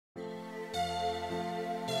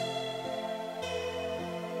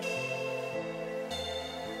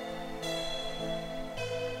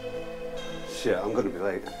Shit, I'm gonna be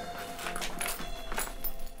late.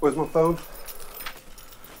 Where's my phone?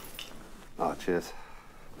 Oh, cheers.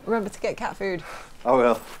 Remember to get cat food. I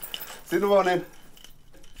will. See you in the morning.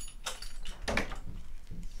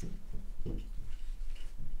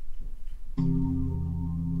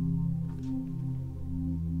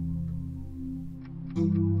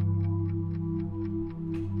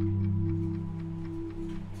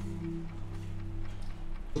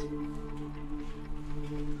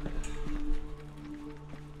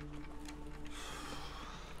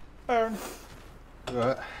 Aaron,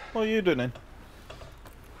 Right. what are you doing in?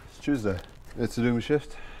 It's Tuesday. It's to do my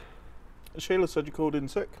shift. Sheila said you called in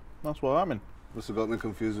sick. That's why I'm in. Must have got me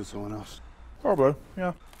confused with someone else. Probably,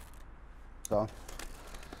 yeah. Down.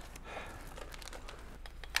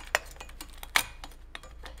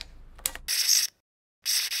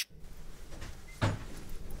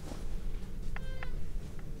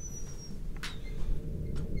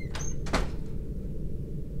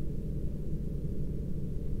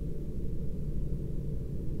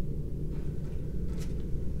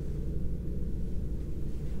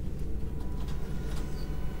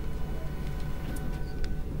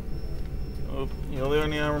 Well, you're the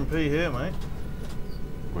only R&P here, mate.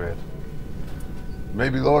 Weird.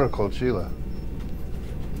 Maybe Laura called Sheila.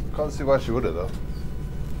 Can't see why she would have, though.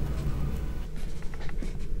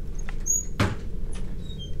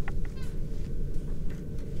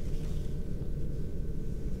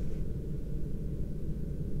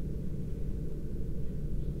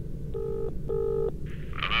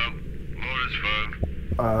 Hello? Laura's phone.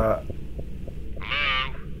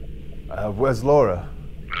 Hello? Where's Laura?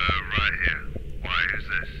 Right here. Why is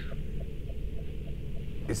this?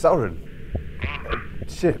 It's Aaron. Oh,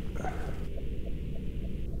 Shit.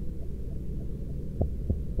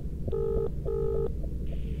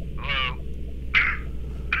 hello?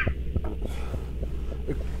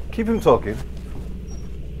 Keep him talking.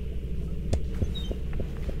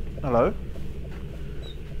 Hello?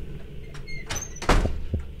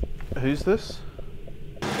 Who's this?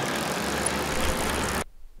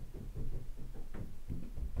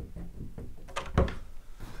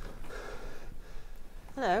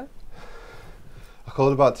 Hello. I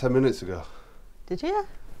called about 10 minutes ago. Did you?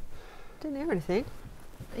 Didn't hear anything.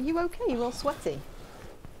 Are you okay? You all sweaty?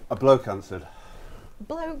 A bloke answered.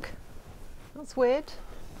 Bloke. That's weird.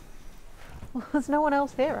 Well, there's no one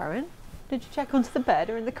else here, Aaron. Did you check under the bed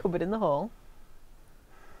or in the cupboard in the hall?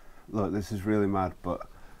 Look, this is really mad, but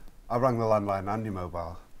I rang the landline and your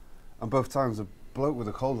mobile, and both times a bloke with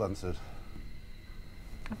a cold answered.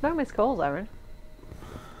 I've no missed calls, Aaron.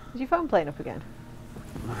 Is your phone playing up again?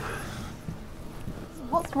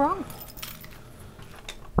 What's wrong?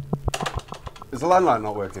 Is the landline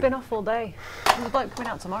not working? It's been off all day. There's a bloke coming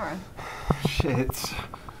out tomorrow. Shit.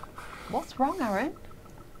 What's wrong, Aaron?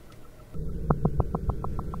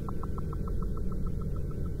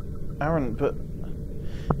 Aaron, but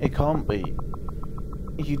it can't be.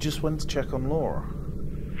 You just went to check on Laura.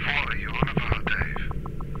 What are you on about, Dave?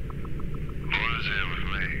 Laura's here with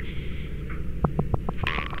me.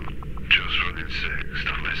 But just running sick.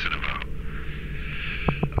 Stop messing about.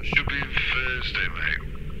 I should be in Thursday, mate.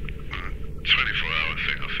 24-hour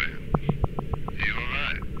thing, I think. Are you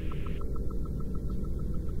alright?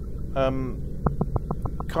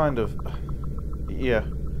 Kind of. Yeah.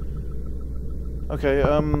 Okay,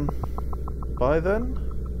 bye then?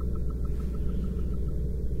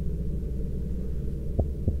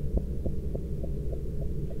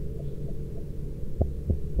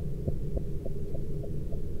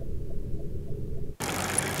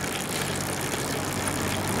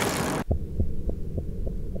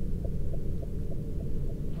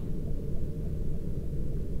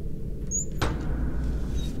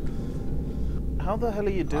 How the hell are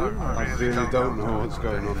you doing that? I really don't know what's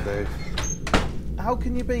going on, Dave. How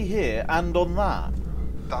can you be here and on that?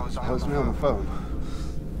 That was me on the phone.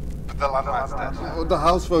 But the landline's dead. Oh, the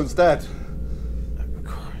house phone's dead.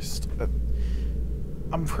 Christ.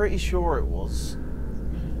 I'm pretty sure it was.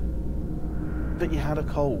 But you had a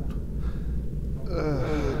cold.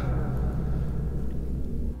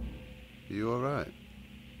 You alright?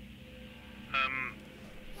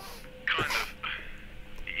 Kind of.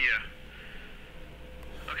 Yeah.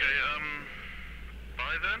 Okay,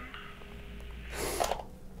 bye then?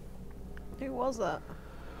 Who was that?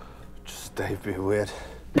 Just Dave being weird.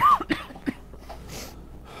 I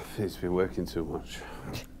think he's been working too much.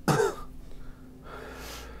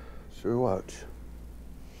 Should we watch?